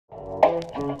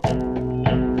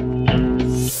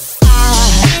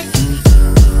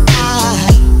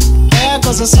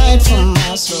Aside from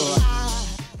my soul.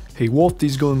 Hey, what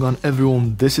is going on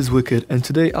everyone, this is Wicked, and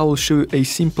today I will show you a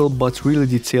simple but really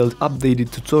detailed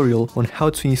updated tutorial on how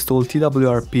to install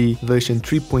TWRP version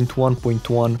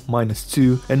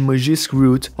 3.1.1-2 and Magisk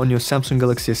root on your Samsung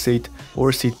Galaxy S8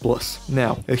 or S8 Plus.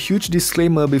 Now, a huge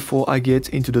disclaimer before I get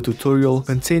into the tutorial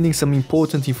containing some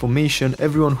important information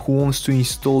everyone who wants to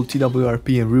install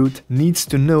TWRP and root needs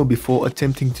to know before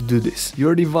attempting to do this.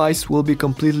 Your device will be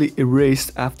completely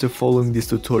erased after following this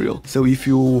tutorial, so if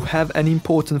you have any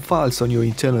important files on your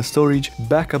internal storage,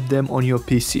 backup them on your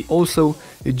PC. Also,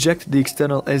 eject the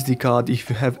external SD card if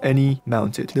you have any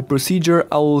mounted. The procedure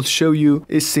I will show you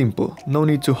is simple. No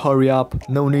need to hurry up,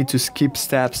 no need to skip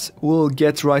steps. We'll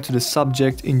get right to the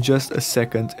subject in just a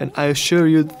second, and I assure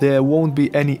you there won't be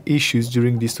any issues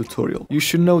during this tutorial. You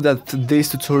should know that today's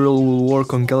tutorial will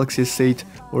work on Galaxy S8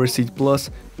 or S8 Plus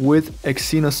with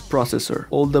Exynos processor.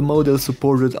 All the models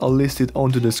supported are listed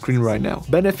onto the screen right now.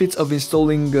 Benefits of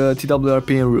installing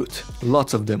TWRP and root.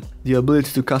 Lots of them. The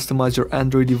ability to customize your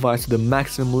Android device to the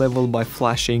maximum level by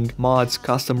flashing mods,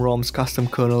 custom ROMs, custom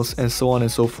kernels, and so on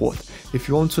and so forth. If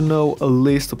you want to know a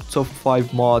list of top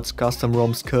 5 mods, custom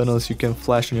ROMs, kernels you can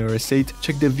flash on your S8,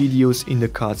 check the videos in the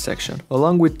card section.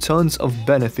 Along with tons of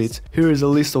benefits, here is a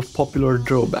list of popular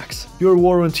drawbacks. Your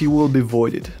warranty will be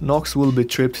voided, Knox will be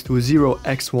tripped to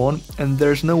 0x1, and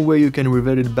there's no way you can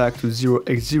revert it back to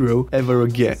 0x0 ever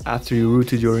again after you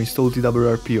rooted your installed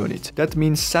TWRP on it. That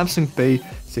means Samsung Pay,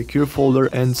 Secure Folder,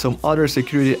 and some other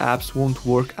security apps won't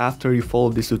work after you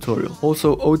follow this tutorial.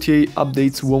 Also, OTA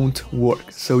updates won't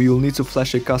work, so you'll need to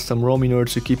flash a custom ROM in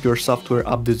order to keep your software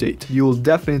up to date. You will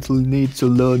definitely need to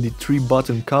learn the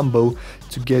 3-button combo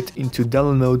to get into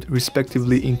download mode,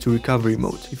 respectively into recovery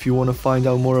mode. If you want to find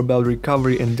out more about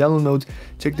recovery and download mode,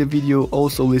 check the video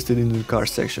also listed in the card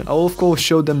section. I will of course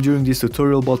show them during this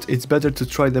tutorial, but it's better to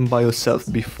try them by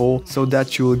yourself before, so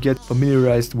that you will get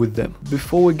familiarized with them.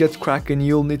 Before we get cracking,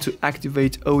 you'll need to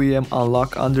activate Oam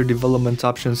Unlock under development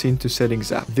options into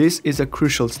settings app. This is a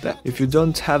crucial step. If you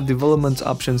don't have development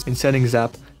options in settings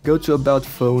app, go to about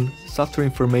phone, software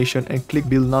information, and click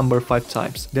build number 5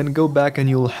 times. Then go back and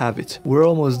you'll have it. We're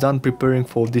almost done preparing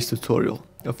for this tutorial.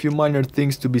 A few minor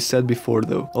things to be said before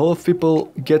though. A lot of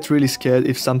people get really scared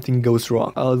if something goes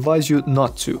wrong. I'll advise you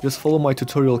not to. Just follow my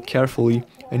tutorial carefully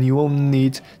and you won't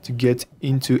need to get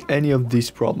into any of these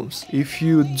problems. If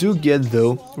you do get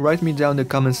though, write me down in the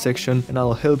comment section and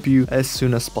I'll help you as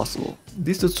soon as possible.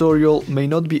 This tutorial may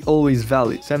not be always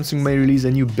valid. Samsung may release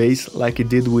a new base like it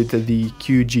did with the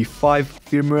QG5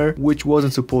 firmware, which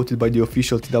wasn't supported by the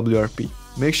official TWRP.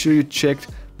 Make sure you checked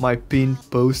my pinned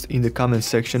post in the comment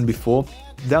section before.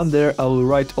 Down there I will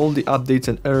write all the updates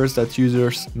and errors that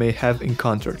users may have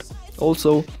encountered.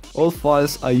 Also, all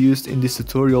files I used in this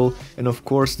tutorial, and of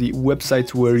course the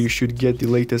websites where you should get the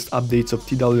latest updates of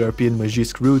TWRP and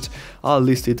Magisk root, are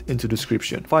listed in the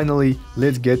description. Finally,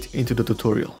 let's get into the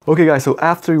tutorial. Okay guys, so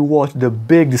after you watch the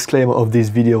big disclaimer of this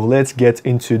video, let's get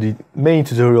into the main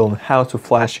tutorial on how to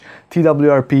flash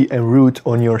TWRP and root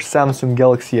on your Samsung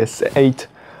Galaxy S8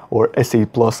 or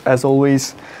S8 Plus. As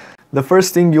always, the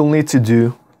first thing you'll need to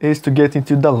do is to get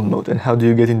into download mode. And how do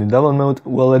you get into download mode?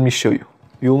 Well, let me show you.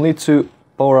 You'll need to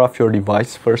power off your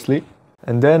device firstly,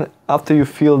 and then after you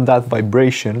feel that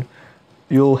vibration,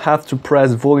 you'll have to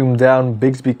press volume down,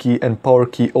 Bixby key and power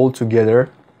key all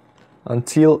together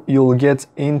until you'll get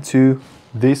into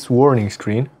this warning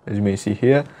screen, as you may see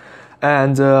here,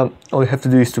 and all you have to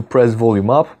do is to press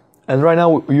volume up, and right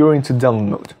now you're into download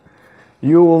mode.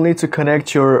 You will need to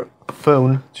connect your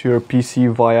phone to your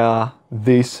PC via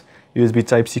this USB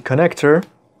Type-C connector.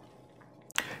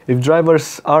 If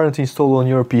drivers aren't installed on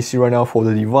your PC right now for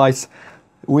the device,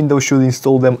 Windows should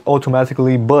install them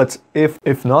automatically, but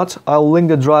if not, I'll link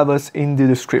the drivers in the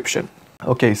description.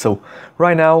 Okay, so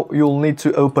right now you'll need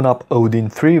to open up Odin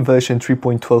 3 version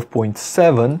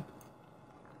 3.12.7,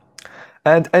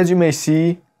 and as you may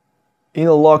see, in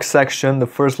the log section the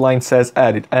first line says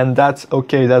added, and that's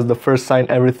okay, that's the first sign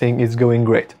everything is going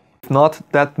great. If not,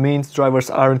 that means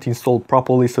drivers aren't installed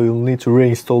properly, so you'll need to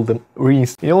reinstall them.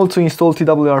 In order to install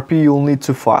TWRP, you'll need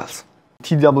 2 files.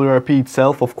 TWRP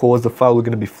itself, of course, the file we're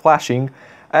going to be flashing,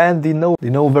 and the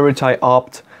no verify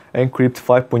opt encrypt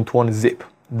 5.1 zip.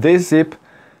 This zip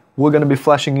we're going to be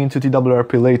flashing into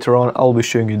TWRP later on. I'll be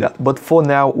showing you that, but for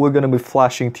now we're going to be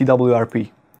flashing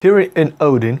TWRP. Here in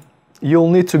Odin,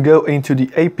 you'll need to go into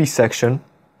the AP section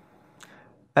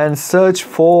and search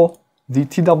for the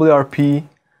TWRP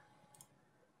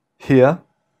here,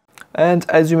 and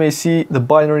as you may see, the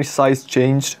binary size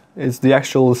changed. It's the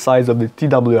actual size of the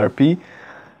TWRP,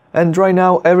 And right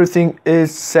now everything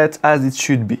is set as it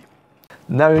should be.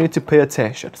 Now you need to pay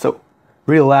attention. So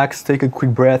relax, take a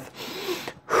quick breath,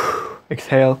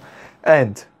 exhale,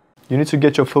 and you need to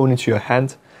get your phone into your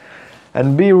hand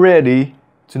and be ready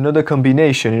to know the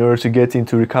combination in order to get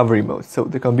into recovery mode. So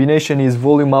the combination is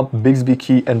volume up, Bixby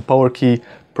key and power key,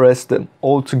 press them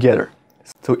all together.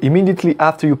 So immediately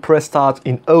after you press start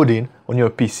in Odin on your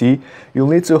PC, you'll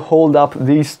need to hold up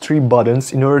these 3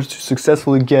 buttons in order to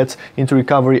successfully get into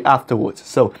recovery afterwards.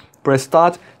 So press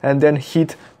start and then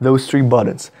hit those 3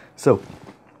 buttons. So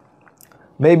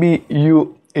maybe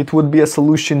it would be a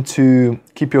solution to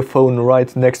keep your phone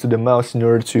right next to the mouse in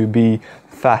order to be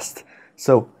fast.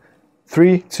 So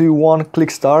 3, 2, 1,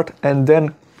 click start and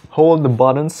then hold the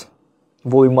buttons,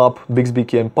 volume up, Bixby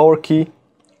key and power key,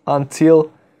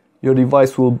 until your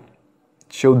device will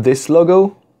show this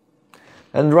logo.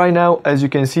 And right now, as you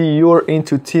can see, you're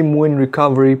into Team Win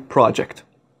Recovery project.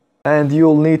 And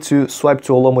you'll need to swipe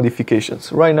to allow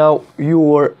modifications. Right now,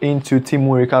 you are into Team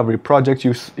Win Recovery project.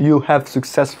 You have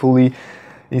successfully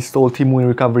installed Team Win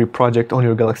Recovery project on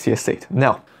your Galaxy S8.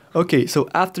 Now, okay, so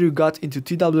after you got into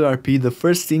TWRP, the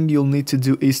first thing you'll need to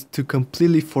do is to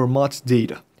completely format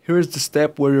data. Here is the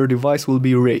step where your device will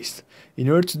be erased. In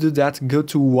order to do that, go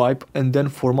to wipe and then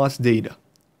format data.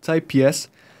 Type yes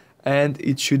and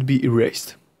it should be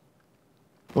erased.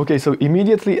 Okay, so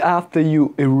immediately after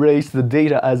you erase the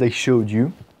data as I showed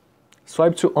you,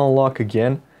 swipe to unlock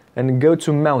again and go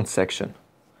to mount section.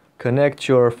 Connect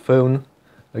your phone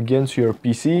again to your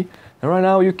PC. And right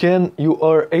now you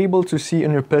are able to see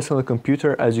on your personal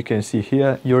computer, as you can see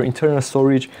here, your internal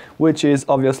storage, which is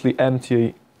obviously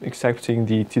empty excepting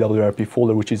the TWRP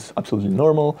folder, which is absolutely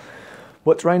normal.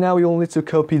 But right now you'll need to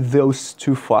copy those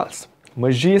 2 files.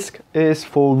 Magisk is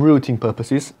for rooting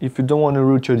purposes. If you don't want to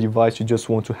root your device, you just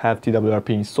want to have TWRP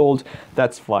installed,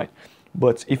 that's fine.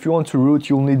 But if you want to root,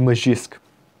 you'll need Magisk.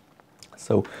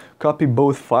 So copy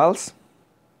both files.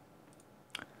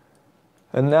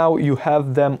 And now you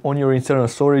have them on your internal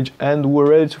storage and we're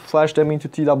ready to flash them into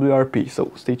TWRP,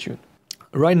 so stay tuned.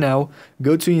 Right now,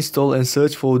 go to install and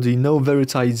search for the no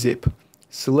verify zip.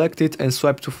 Select it and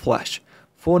swipe to flash.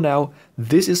 For now,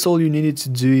 this is all you needed to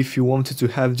do if you wanted to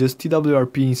have just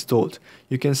TWRP installed.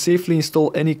 You can safely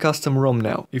install any custom ROM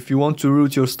now. If you want to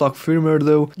root your stock firmware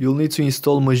though, you'll need to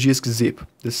install Magisk zip,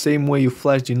 the same way you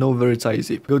flash the no verify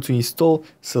zip. Go to install,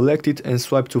 select it and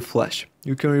swipe to flash.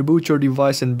 You can reboot your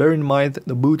device and bear in mind that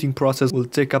the booting process will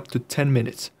take up to 10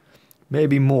 minutes,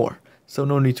 maybe more, so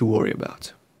no need to worry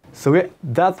about. So yeah,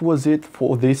 that was it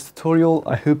for this tutorial.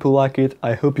 I hope you like it.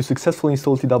 I hope you successfully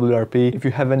installed TWRP. If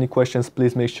you have any questions,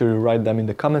 please make sure you write them in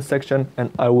the comment section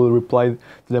and I will reply to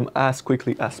them as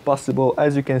quickly as possible.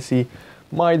 As you can see,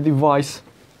 my device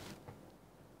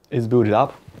is booted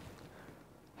up,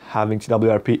 having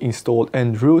TWRP installed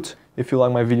and root. If you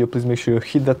like my video, please make sure you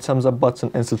hit that thumbs up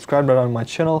button and subscribe right on my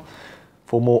channel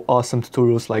for more awesome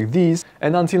tutorials like these.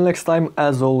 And until next time,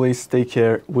 as always, take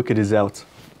care. Wicked is out.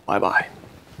 Bye bye.